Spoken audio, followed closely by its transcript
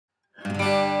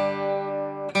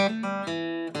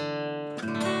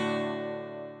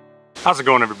How's it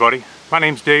going, everybody? My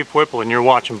name's Dave Whipple and you're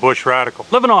watching Bush Radical.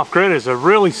 Living off grid is a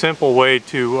really simple way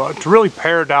to really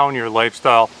pare down your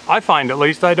lifestyle. I find, at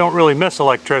least, I don't really miss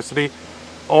electricity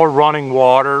or running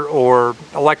water or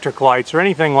electric lights or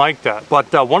anything like that.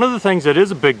 But one of the things that is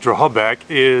a big drawback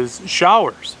is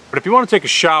showers. But if you want to take a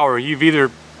shower, you've either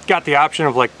got the option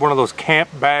of like one of those camp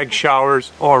bag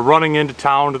showers, or running into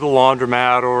town to the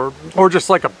laundromat, or just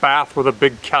like a bath with a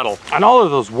big kettle. And all of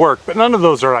those work, but none of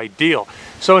those are ideal.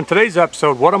 So in today's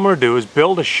episode, what I'm going to do is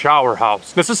build a shower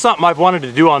house. This is something I've wanted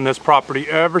to do on this property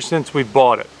ever since we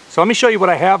bought it. So let me show you what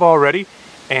I have already,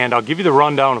 and I'll give you the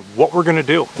rundown of what we're going to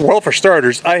do. Well, for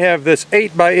starters, I have this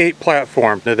 8x8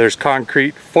 platform. Now, there's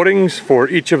concrete footings for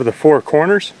each of the four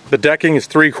corners. The decking is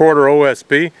 3/4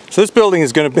 OSB. So this building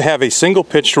is going to have a single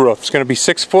pitched roof. It's going to be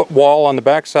 6-foot wall on the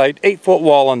back side, 8-foot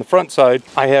wall on the front side.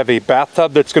 I have a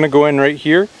bathtub that's going to go in right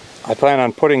here. I plan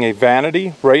on putting a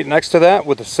vanity right next to that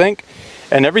with a sink.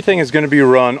 And everything is going to be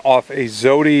run off a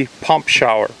Zodi pump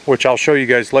shower, which I'll show you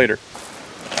guys later.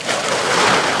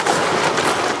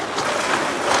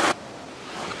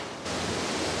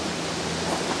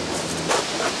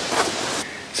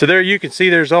 So there you can see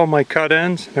there's all my cut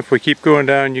ends. If we keep going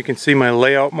down, you can see my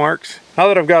layout marks. Now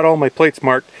that I've got all my plates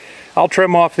marked, I'll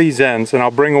trim off these ends and I'll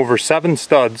bring over 7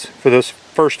 studs for this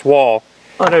first wall.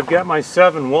 Now that I've got my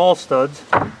 7 wall studs,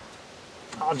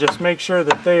 I'll just make sure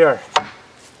that they are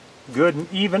good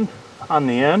and even on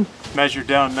the end. Measure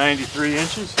down 93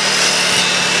 inches.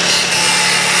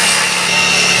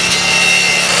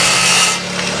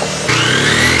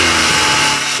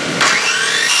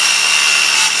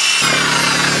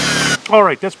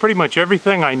 Alright, that's pretty much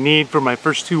everything I need for my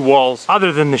first 2 walls,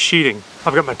 other than the sheeting.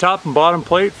 I've got my top and bottom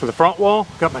plate for the front wall,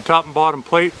 I've got my top and bottom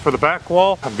plate for the back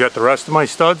wall, I've got the rest of my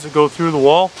studs that go through the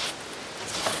wall.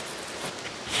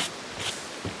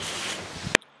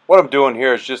 What I'm doing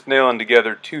here is just nailing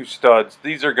together 2 studs.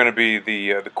 These are going to be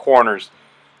the corners,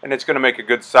 and it's going to make a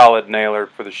good solid nailer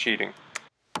for the sheeting.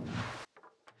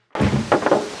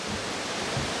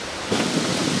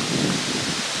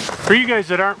 For you guys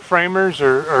that aren't framers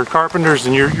or carpenters,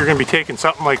 and you're going to be taking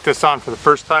something like this on for the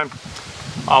first time,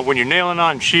 when you're nailing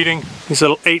on sheeting, these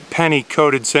little 8-penny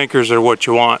coated sinkers are what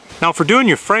you want. Now for doing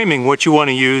your framing, what you want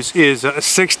to use is a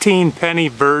 16-penny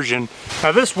version.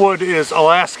 Now this wood is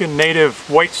Alaskan native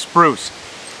white spruce,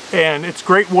 and it's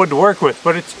great wood to work with,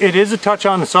 but it is a touch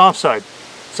on the soft side.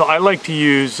 So I like to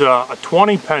use a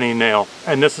 20-penny nail,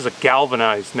 and this is a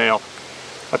galvanized nail.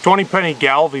 A 20-penny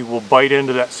galvy will bite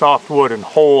into that soft wood and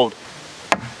hold.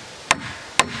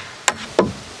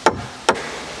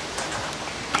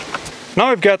 Now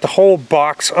I've got the whole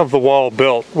box of the wall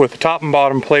built with the top and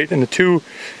bottom plate and the 2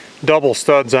 double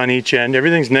studs on each end.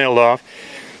 Everything's nailed off.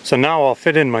 So now I'll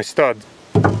fit in my studs.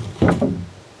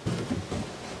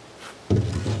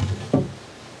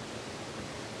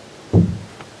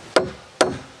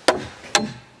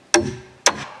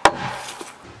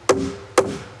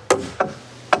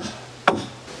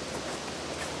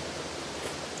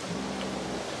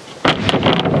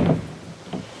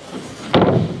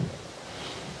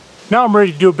 Now I'm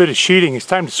ready to do a bit of sheeting. It's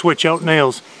time to switch out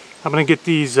nails. I'm going to get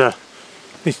these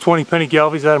 20-penny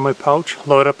galvies out of my pouch,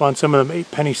 load up on some of them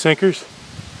 8-penny sinkers.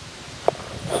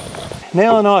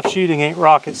 Nailing off sheeting ain't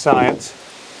rocket science.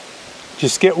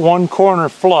 Just get one corner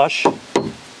flush,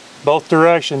 both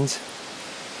directions.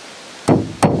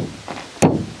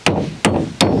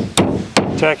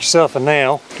 Tack yourself a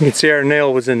nail. You can see our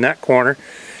nail was in that corner.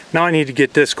 Now I need to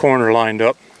get this corner lined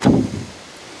up.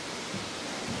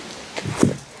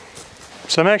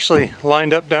 So I'm actually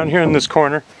lined up down here in this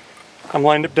corner. I'm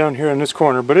lined up down here in this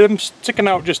corner, but I'm sticking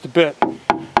out just a bit.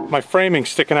 My framing's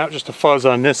sticking out just a fuzz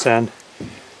on this end.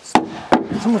 So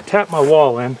I'm going to tap my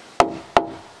wall in,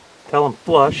 tell them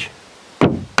flush,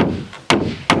 and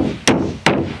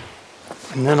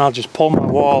then I'll just pull my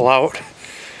wall out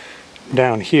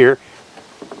down here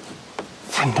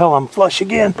until I'm flush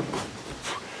again.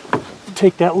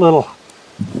 Take that little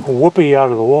whoopee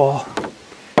out of the wall.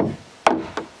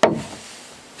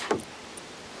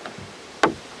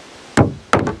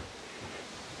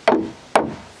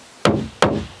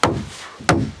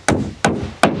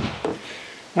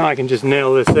 Now I can just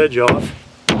nail this edge off.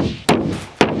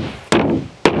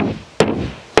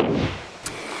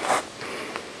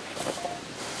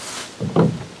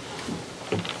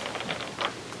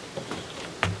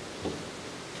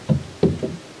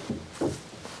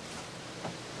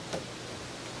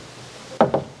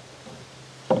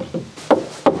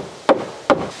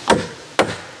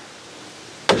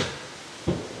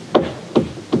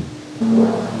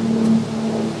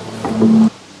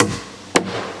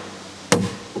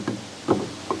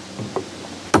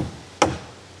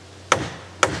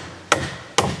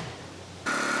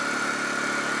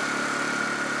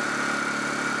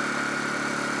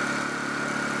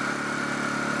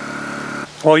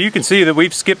 Well, you can see that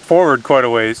we've skipped forward quite a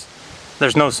ways.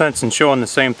 There's no sense in showing the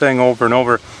same thing over and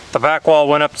over. The back wall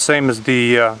went up the same as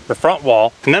the front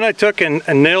wall. And then I took and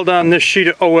nailed on this sheet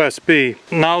of OSB.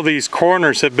 Now these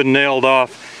corners have been nailed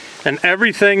off and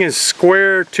everything is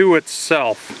square to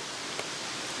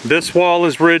itself. This wall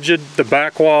is rigid, the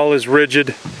back wall is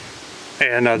rigid,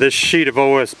 and this sheet of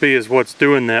OSB is what's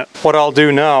doing that. What I'll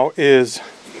do now is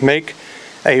make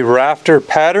a rafter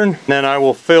pattern, then I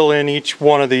will fill in each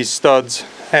one of these studs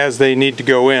as they need to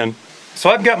go in.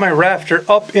 So I've got my rafter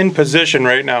up in position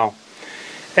right now,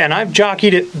 and I've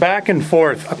jockeyed it back and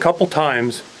forth a couple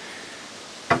times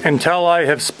until I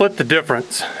have split the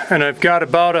difference, and I've got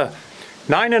about a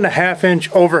 9.5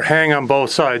 inch overhang on both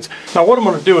sides. Now what I'm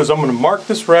going to do is I'm going to mark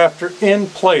this rafter in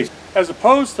place. As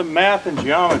opposed to math and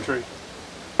geometry,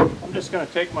 I'm just going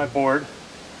to take my board,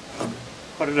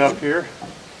 put it up here,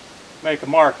 make a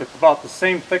mark that's about the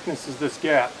same thickness as this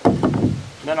gap. And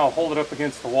then I'll hold it up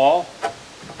against the wall,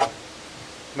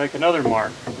 make another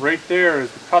mark. Right there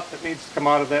is the cut that needs to come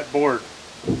out of that board.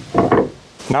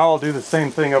 Now I'll do the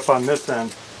same thing up on this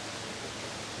end.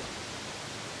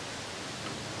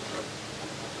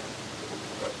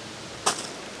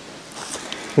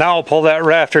 Now I'll pull that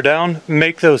rafter down,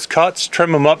 make those cuts,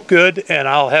 trim them up good, and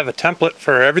I'll have a template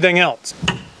for everything else.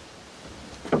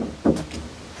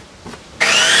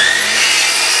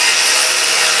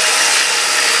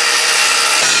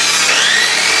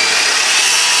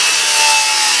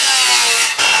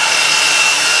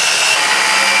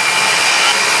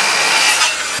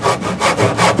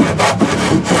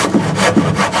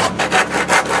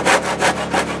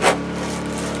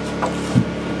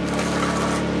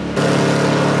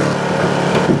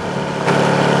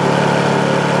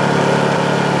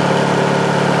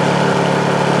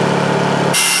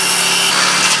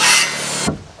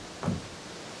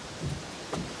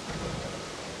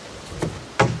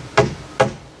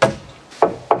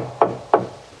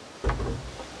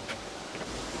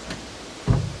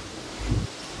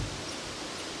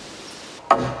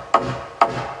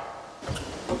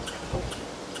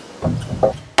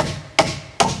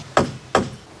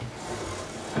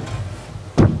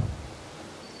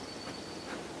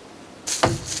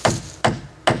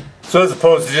 So as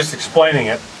opposed to just explaining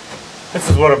it, this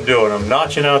is what I'm doing. I'm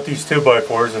notching out these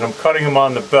 2x4s and I'm cutting them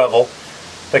on the bevel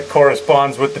that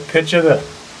corresponds with the pitch of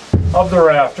the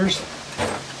rafters.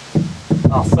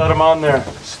 I'll set them on their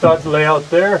stud layout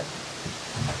there,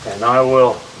 and I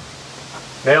will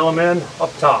nail them in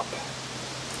up top,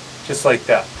 just like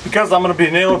that. Because I'm going to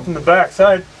be nailing from the back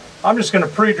side, I'm just going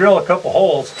to pre-drill a couple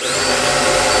holes.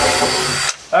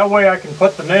 That way I can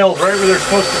put the nails right where they're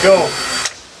supposed to go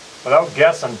without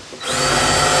guessing.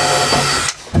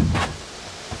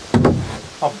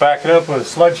 I'll back it up with a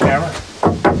sledgehammer.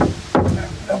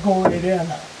 They'll go right in.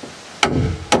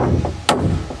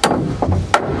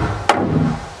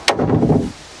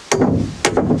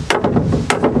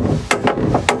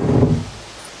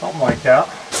 Something like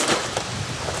that.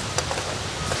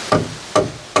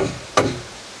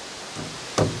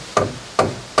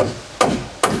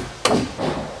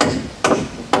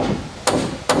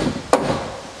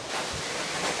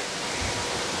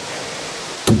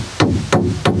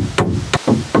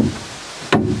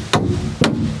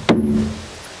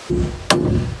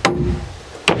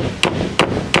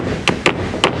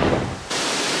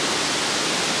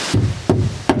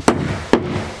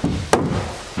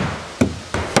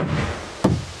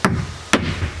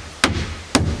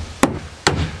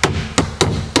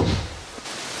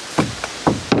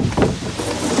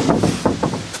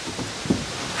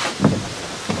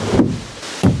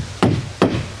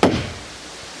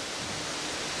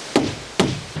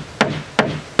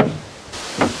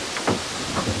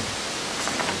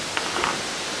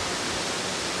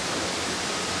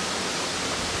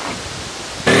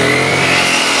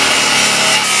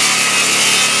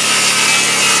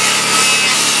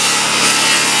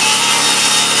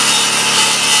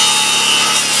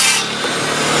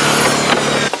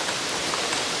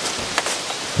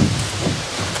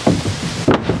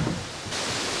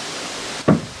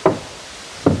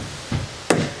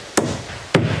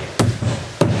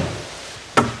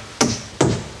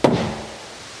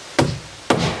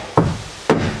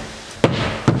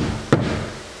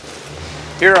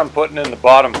 Here I'm putting in the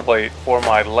bottom plate for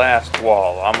my last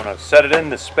wall. I'm going to set it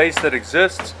in the space that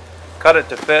exists, cut it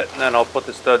to fit, and then I'll put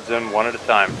the studs in one at a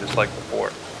time, just like before.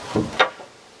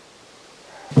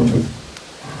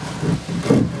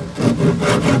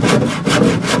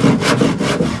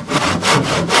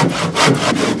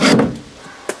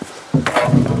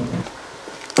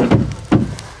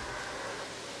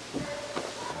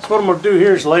 So what I'm going to do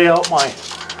here is lay out my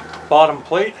bottom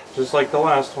plate, just like the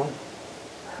last one.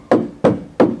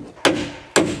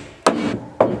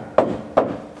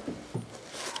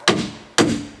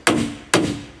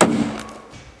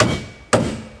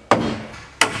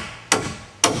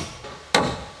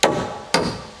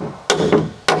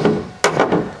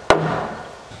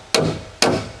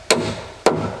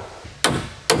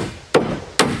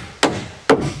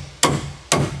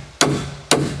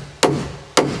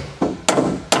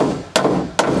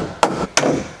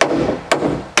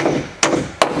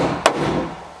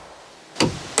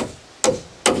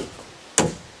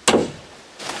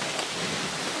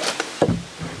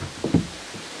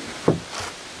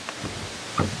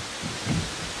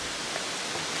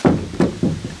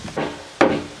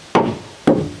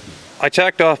 I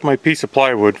tacked off my piece of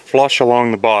plywood flush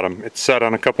along the bottom. It's set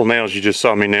on a couple nails you just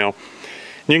saw me nail.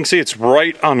 You can see it's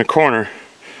right on the corner.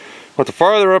 But the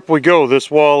farther up we go, this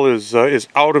wall is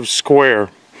out of square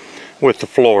with the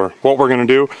floor. What we're going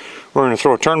to do, we're going to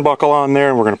throw a turnbuckle on there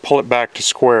and we're going to pull it back to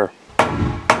square.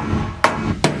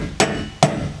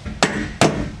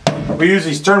 We use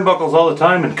these turnbuckles all the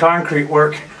time in concrete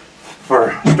work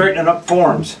for straightening up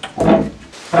forms.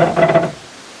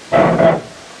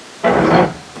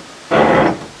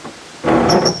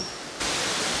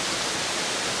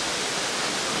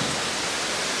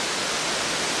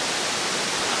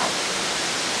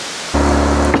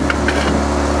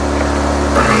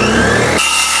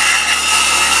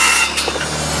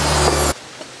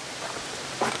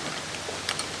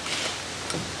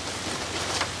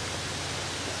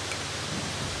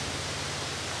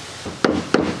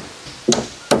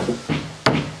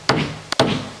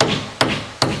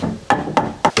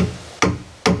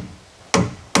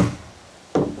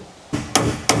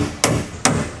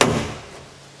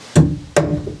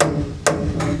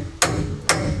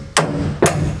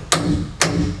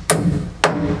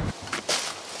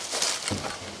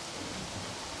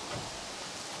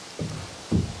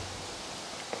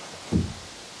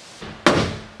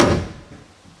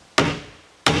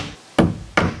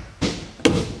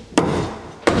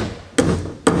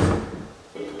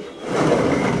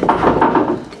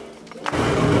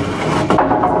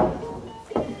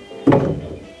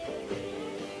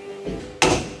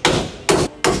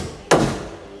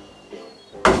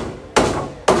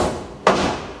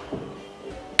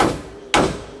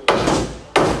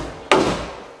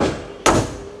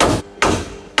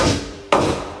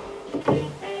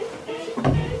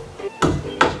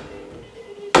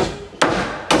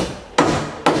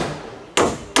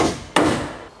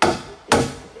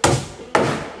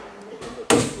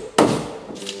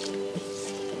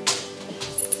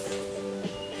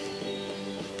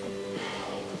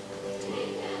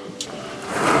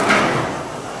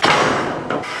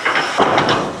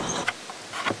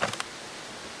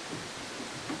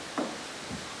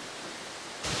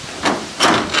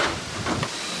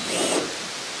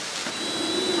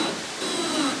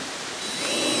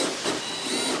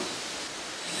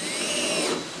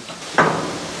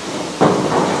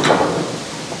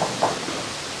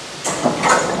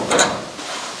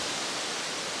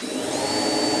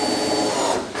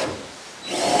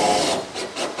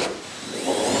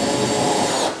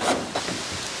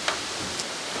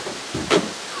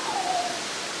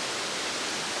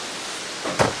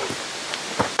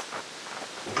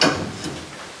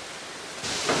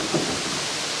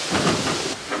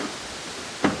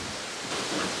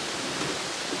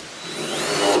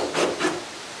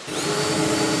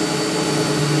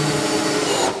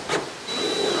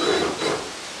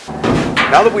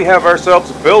 Now that we have ourselves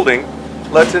a building,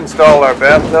 let's install our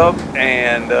bathtub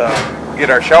and get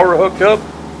our shower hooked up,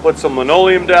 put some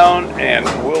linoleum down, and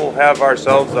we'll have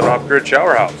ourselves an off-grid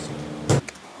shower house.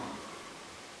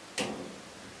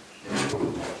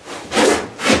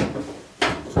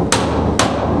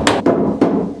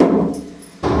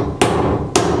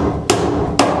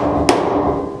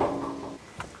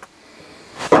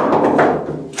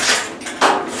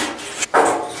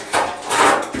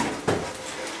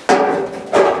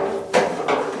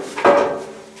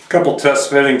 Couple test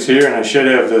fittings here, and I should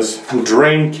have this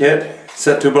drain kit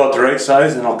set to about the right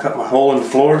size, and I'll cut my hole in the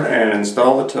floor and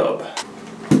install the tub.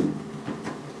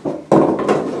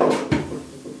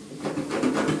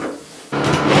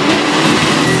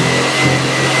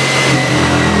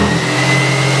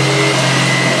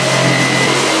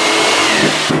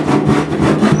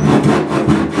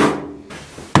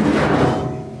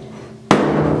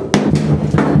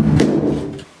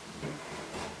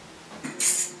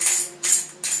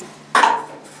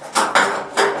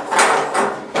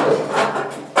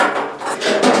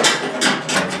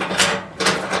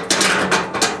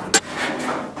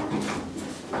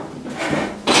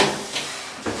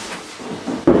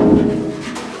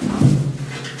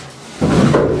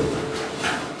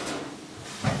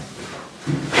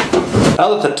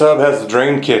 Now that the tub has the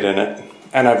drain kit in it,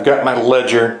 and I've got my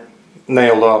ledger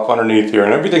nailed off underneath here,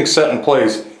 and everything's set in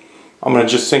place, I'm going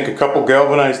to just sink a couple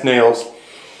galvanized nails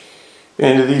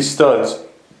into these studs,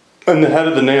 and the head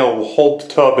of the nail will hold the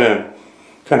tub in.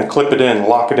 Kind of clip it in,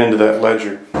 lock it into that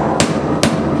ledger.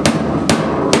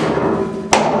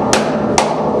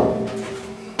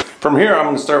 From here I'm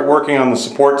going to start working on the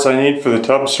supports I need for the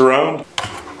tub surround.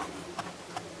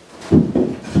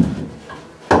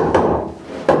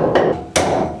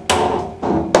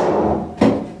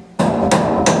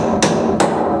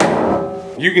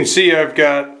 You can see I've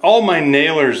got all my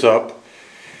nailers up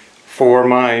for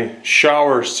my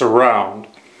shower surround.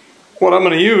 What I'm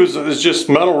going to use is just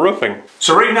metal roofing.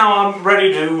 So right now I'm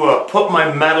ready to put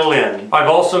my metal in. I've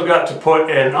also got to put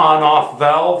an on-off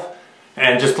valve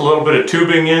and just a little bit of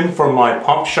tubing in for my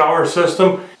pump shower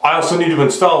system. I also need to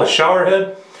install a shower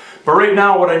head. But right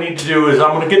now what I need to do is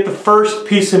I'm going to get the first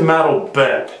piece of metal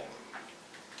bent.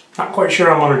 Not quite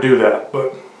sure I'm going to do that,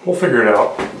 but we'll figure it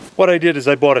out. What I did is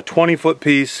I bought a 20-foot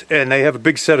piece, and they have a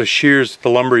big set of shears at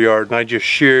the lumber yard, and I just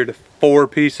sheared 4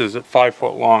 pieces at 5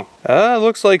 foot long.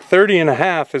 Looks like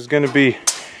 30.5 is going to be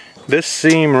this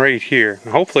seam right here.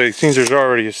 And hopefully, it seems there's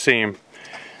already a seam,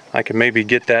 I can maybe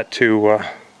get that to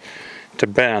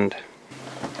bend.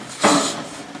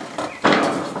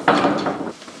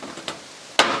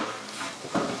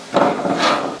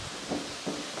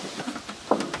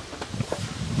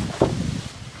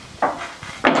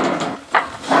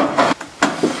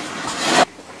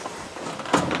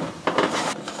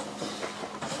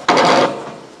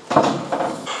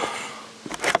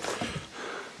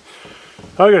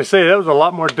 I gotta say, that was a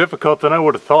lot more difficult than I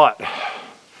would have thought.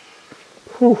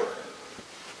 Whew.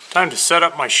 Time to set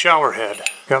up my shower head.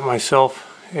 Got myself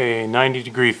a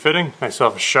 90-degree fitting,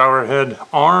 myself a shower head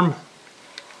arm,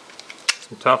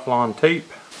 some Teflon tape.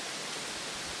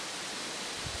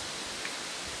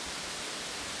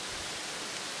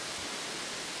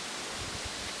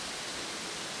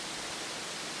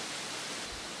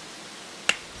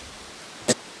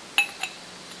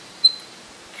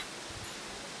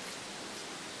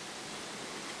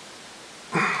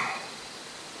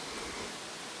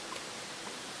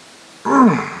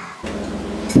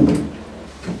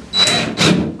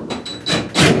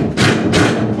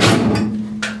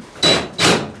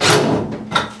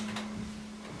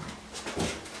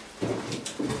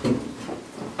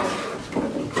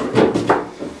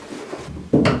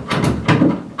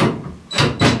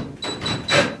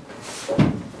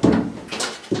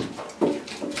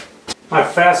 I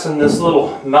fastened this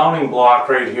little mounting block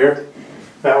right here.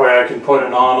 That way I can put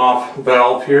an on-off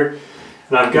valve here.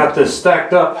 And I've got this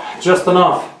stacked up just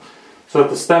enough so that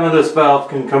the stem of this valve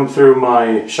can come through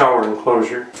my shower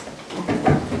enclosure.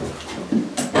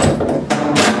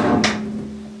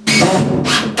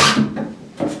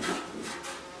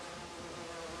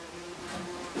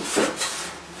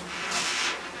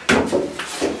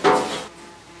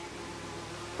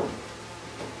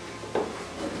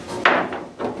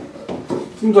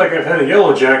 Seems like I've had a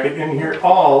yellow jacket in here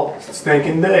all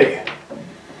stinking day.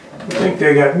 I think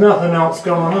they got nothing else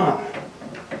going on.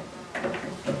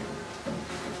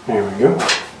 There we go.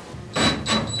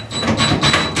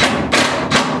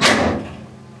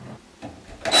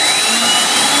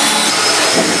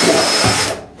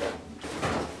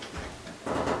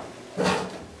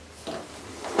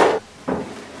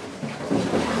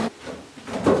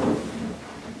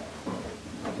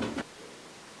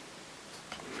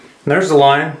 And there's the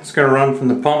line. It's going to run from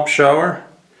the pump shower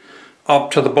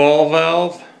up to the ball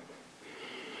valve,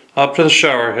 up to the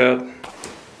shower head.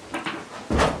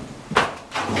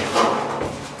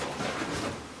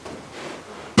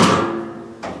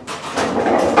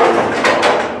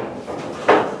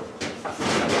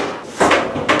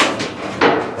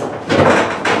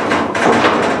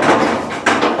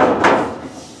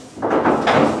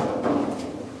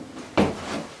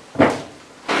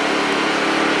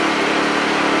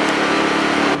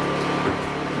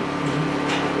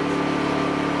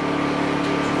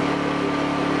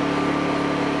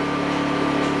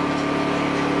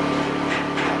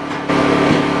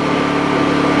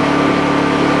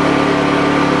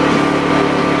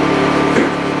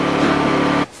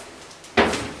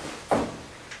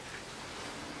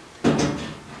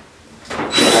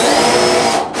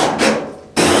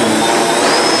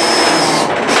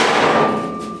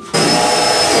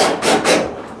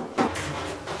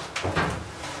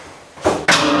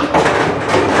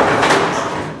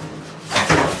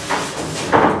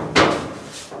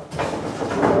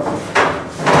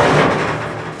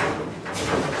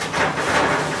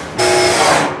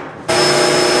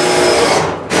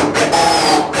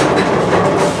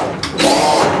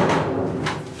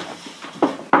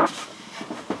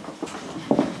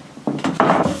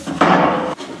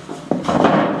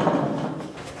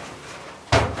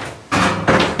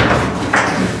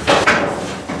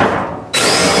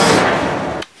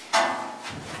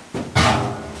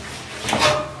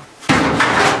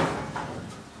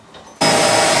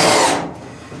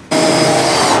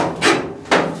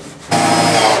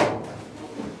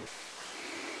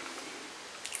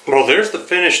 Well, there's the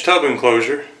finished tub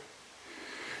enclosure.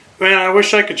 Man, I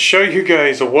wish I could show you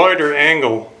guys a wider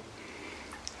angle,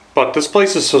 but this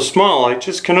place is so small I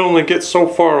just can only get so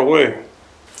far away.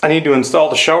 I need to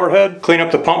install the shower head, clean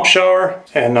up the pump shower,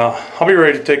 and I'll be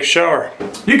ready to take a shower.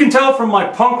 You can tell from my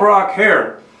punk rock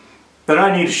hair that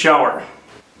I need a shower,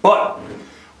 but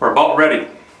we're about ready.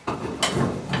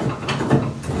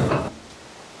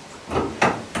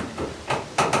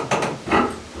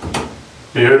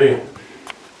 Beauty.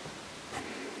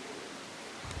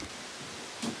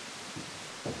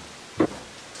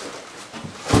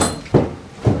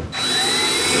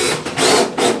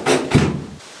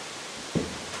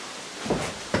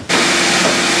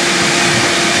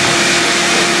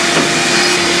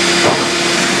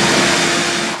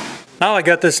 Now I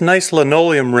got this nice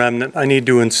linoleum remnant I need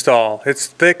to install. It's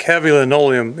thick, heavy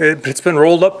linoleum. It's been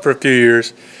rolled up for a few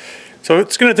years. So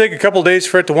it's going to take a couple days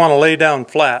for it to want to lay down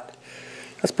flat.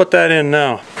 Let's put that in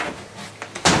now.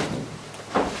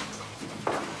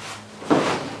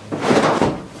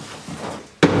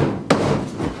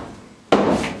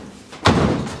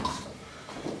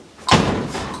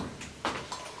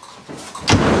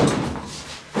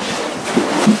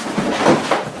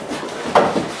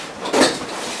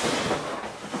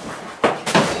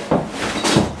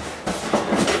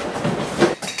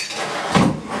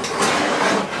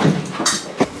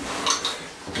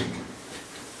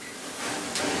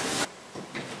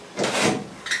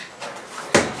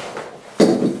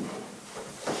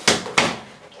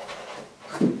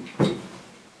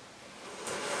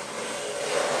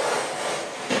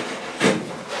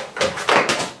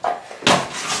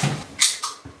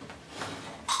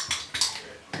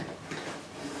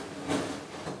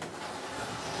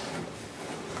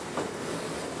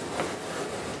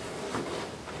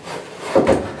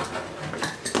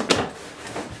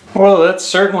 Well, that's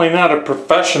certainly not a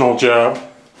professional job.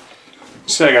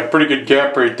 See, I got a pretty good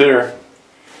gap right there.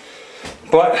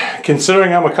 But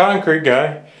considering I'm a concrete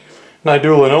guy and I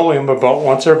do linoleum about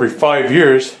once every 5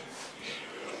 years,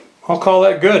 I'll call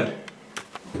that good.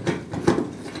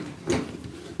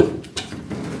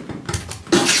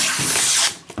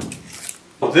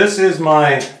 Well, this is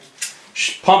my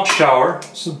pump shower.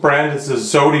 This brand is the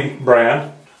Zodi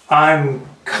brand. I'm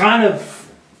kind of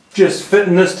just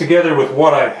fitting this together with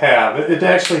what I have. It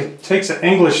actually takes an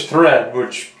English thread,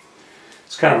 which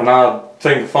is kind of an odd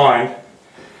thing to find.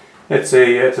 It's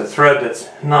a thread that's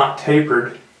not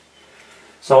tapered.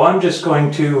 So I'm going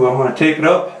to tape it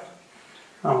up.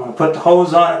 I'm going to put the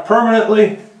hose on it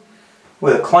permanently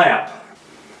with a clamp.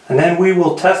 And then we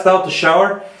will test out the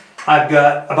shower. I've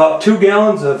got about 2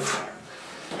 gallons of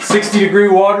 60-degree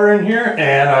water in here,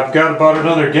 and I've got about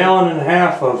another 1.5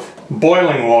 gallons of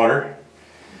boiling water.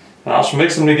 And I'll just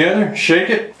mix them together,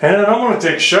 shake it, and then I'm going to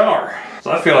take a shower.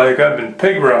 So I feel like I've been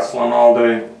pig wrestling all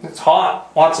day. It's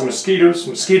hot, lots of mosquitoes,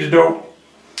 mosquito dope.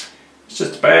 It's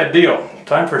just a bad deal.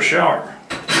 Time for a shower.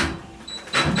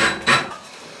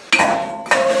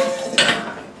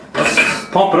 Let's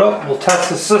pump it up and we'll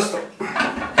test the system.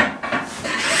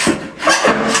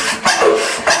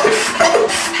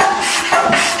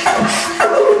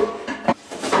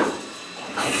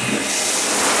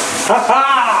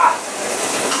 Ha-ha!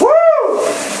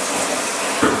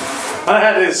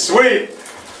 That is sweet.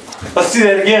 Let's do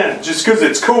that again, just because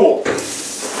it's cool.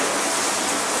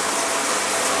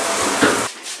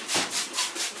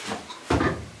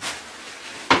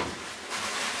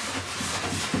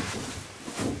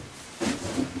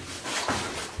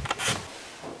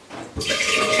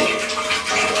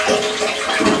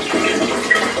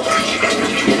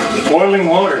 Boiling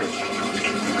water.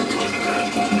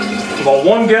 About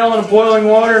 1 gallon of boiling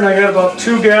water, and I got about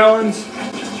 2 gallons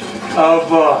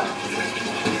of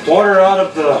water out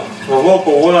of the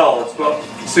local well. It's about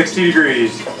 60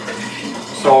 degrees.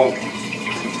 So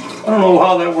I don't know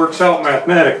how that works out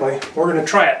mathematically. We're going to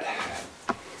try it.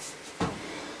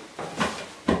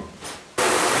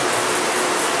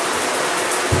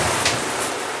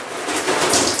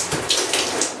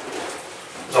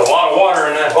 There's a lot of water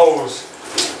in that hose.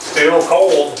 Still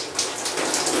cold.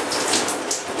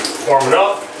 Warm it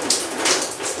up.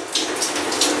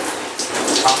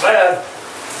 Not bad.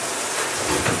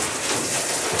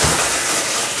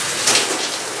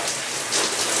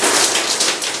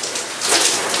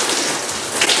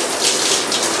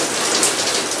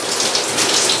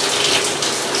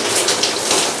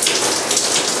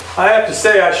 I have to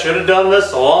say I should have done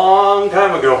this a long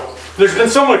time ago. There's been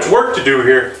so much work to do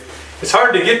here. It's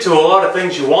hard to get to a lot of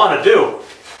things you want to do.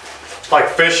 Like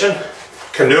fishing,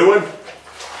 canoeing,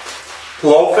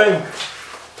 loafing.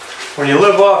 When you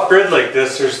live off grid like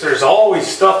this, there's always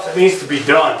stuff that needs to be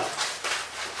done.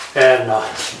 And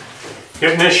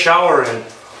getting this shower in,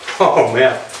 oh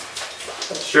man,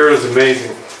 that sure is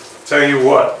amazing. Tell you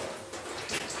what,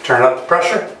 turn up the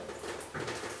pressure.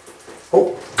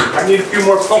 Oh, I need a few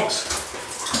more pumps.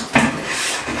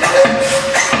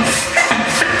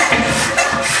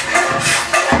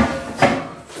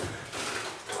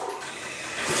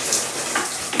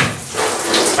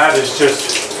 That is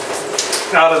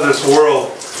just out of this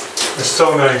world. It's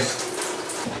so nice.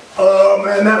 Oh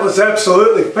man, that was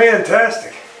absolutely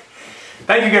fantastic.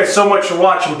 Thank you guys so much for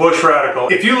watching Bush Radical.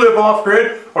 If you live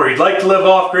off-grid, or you'd like to live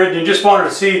off-grid, and you just wanted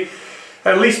to see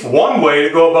at least one way to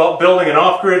go about building an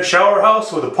off-grid shower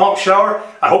house with a pump shower,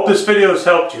 I hope this video has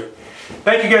helped you.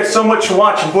 Thank you guys so much for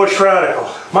watching Bush Radical.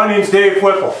 My name's Dave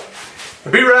Whipple.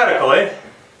 Be radical, eh?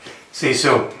 See you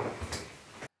soon.